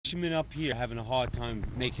fishermen up here having a hard time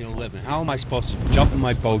making a living. How am I supposed to jump in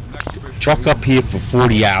my boat, truck up here for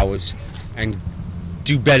 40 hours, and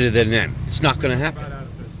do better than them? It's not going to happen.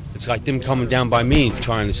 It's like them coming down by me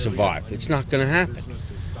trying to survive. It's not going to happen.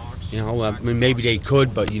 You know, I mean, maybe they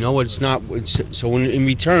could, but you know what? It's not. So in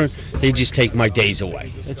return, they just take my days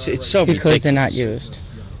away. It's so ridiculous. Because they're not used.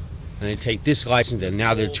 And they take this license, and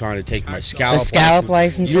now they're trying to take my scallop license. The scallop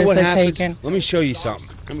licenses you know they're happens? taking. Let me show you something.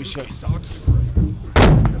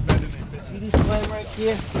 See this clam right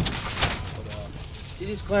here? See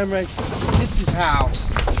this clam right here? This is how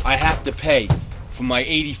I have to pay for my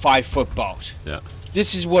 85-foot boat. Yeah.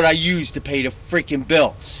 This is what I use to pay the freaking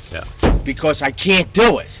bills. Yeah. Because I can't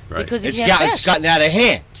do it. Right. Because It's gotten out of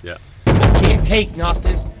hand. Yeah. I can't take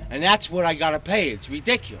nothing, and that's what I gotta pay. It's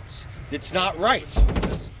ridiculous. It's not right.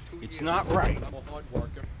 It's not right. I'm a hard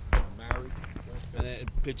worker. I'm married. And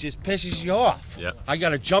it just pisses you off. Yeah. I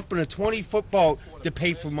gotta jump in a 20-foot boat to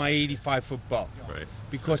pay for my 85-foot boat. Right.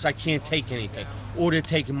 Because I can't take anything, or they're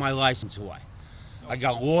taking my license away. I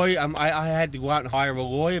got lawyer. I had to go out and hire a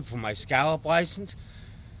lawyer for my scallop license.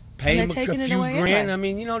 Pay him a few grand. Anyway. I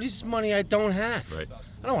mean, you know, this is money I don't have. Right.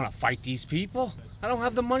 I don't want to fight these people. I don't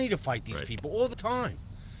have the money to fight these people all the time.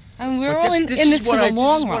 And we're But all in this for the long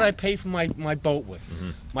This is run. what I pay for my boat with,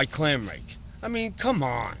 my clam rake. I mean, come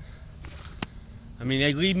on. I mean,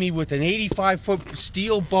 they leave me with an 85-foot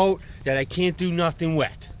steel boat that I can't do nothing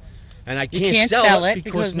with, and I can't sell it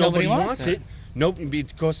because nobody wants it. Nope,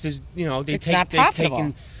 because there's, you know, It's not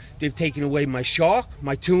profitable. They've taken away my shark,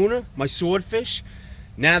 my tuna, my swordfish.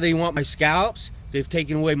 Now they want my scallops. They've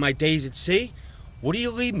taken away my days at sea. What do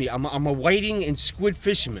you leave me? I'm a whiting and squid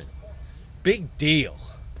fisherman. Big deal.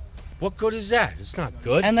 What good is that? It's not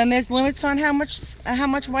good. And then there's limits on how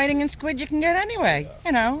much whiting and squid you can get anyway.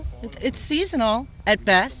 You know, it's seasonal at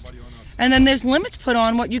best. And then there's limits put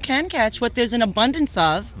on what you can catch, what there's an abundance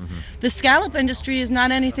of. The scallop industry is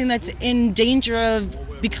not anything that's in danger of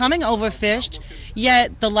becoming overfished,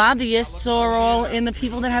 yet the lobbyists are all in the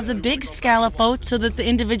people that have the big scallop boats, so that the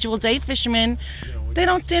individual day fishermen, they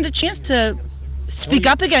don't stand a chance to speak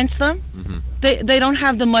up against them. They don't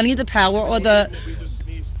have the money, the power, or the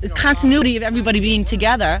continuity of everybody being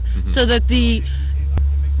together, so that the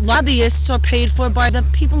lobbyists are paid for by the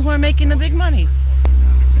people who are making the big money.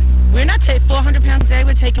 We're not 400 pounds a day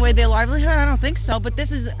would take away their livelihood. I don't think so. But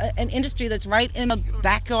this is an industry that's right in the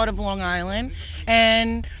backyard of Long Island,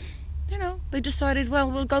 and you know, they decided, well,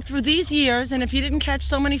 we'll go through these years, and if you didn't catch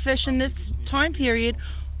so many fish in this time period,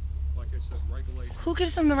 who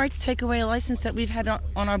gives them the right to take away a license that we've had on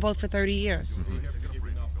our boat for 30 years?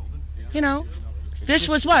 You know, fish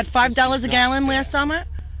was what, $5 a gallon last summer?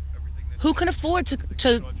 Who can afford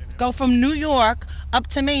to go from New York up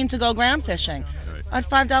to Maine to go ground fishing at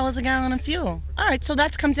 $5 a gallon of fuel? All right, so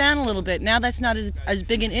that's come down a little bit. Now that's not as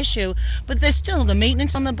big an issue, but there's still the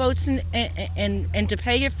maintenance on the boats and to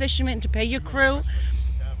pay your fishermen, to pay your crew.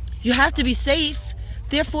 You have to be safe.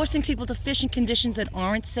 They're forcing people to fish in conditions that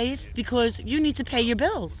aren't safe because you need to pay your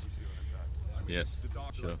bills. Yes,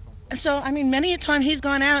 sure. So, I mean, many a time he's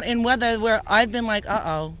gone out in weather where I've been like,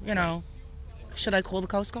 uh-oh, you know, should I call the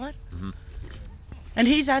Coast Guard? And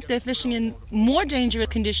he's out there fishing in more dangerous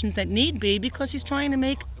conditions that need be because he's trying to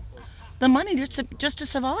make the money just to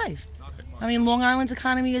survive. I mean, Long Island's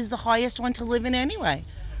economy is the highest one to live in anyway.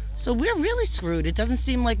 So we're really screwed. It doesn't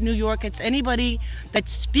seem like New York gets anybody that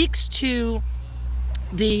speaks to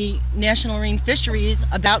the National Marine Fisheries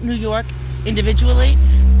about New York individually.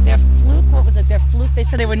 Their fluke, what was it? Their fluke, they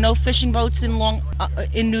said there were no fishing boats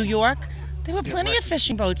in New York. There were plenty of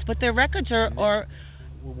fishing boats, but their records are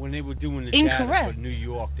when they were doing the incorrect. data for New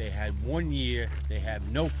York, they had 1 year they had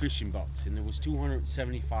no fishing boats, and there was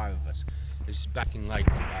 275 of us. This is back in like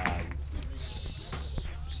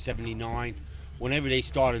 79, whenever they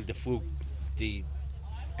started the fluke, the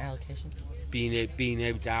allocation, being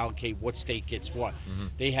able to allocate what state gets what.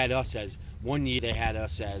 They had us as 1 year. They had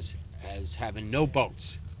us as having no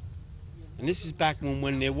boats. And this is back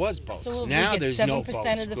when there was boats. So now there's no 7% boats of the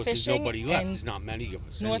because there's fishing, nobody left. and There's not many of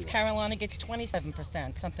us. North anyway. Carolina gets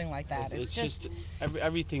 27%, something like that. It's just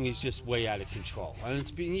everything is just way out of control,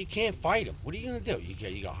 and you can't fight them. What are you going to do? You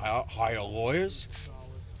got to hire lawyers.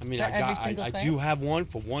 I mean, I do have one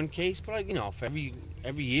for one case, but you know, for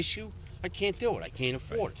every issue, I can't do it. I can't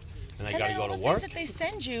afford it. And I got to go to work. The things that they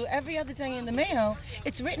send you every other day in the mail,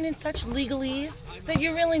 it's written in such legalese that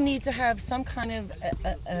you really need to have some kind of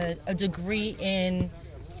a degree in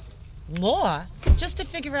law just to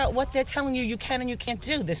figure out what they're telling you can and you can't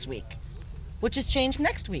do this week, which is changed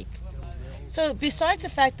next week. So besides the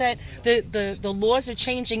fact that the laws are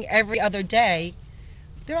changing every other day,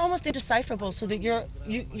 they're almost indecipherable, so that you're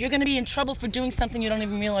going to be in trouble for doing something you don't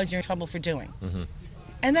even realize you're in trouble for doing.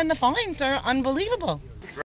 And then the fines are unbelievable.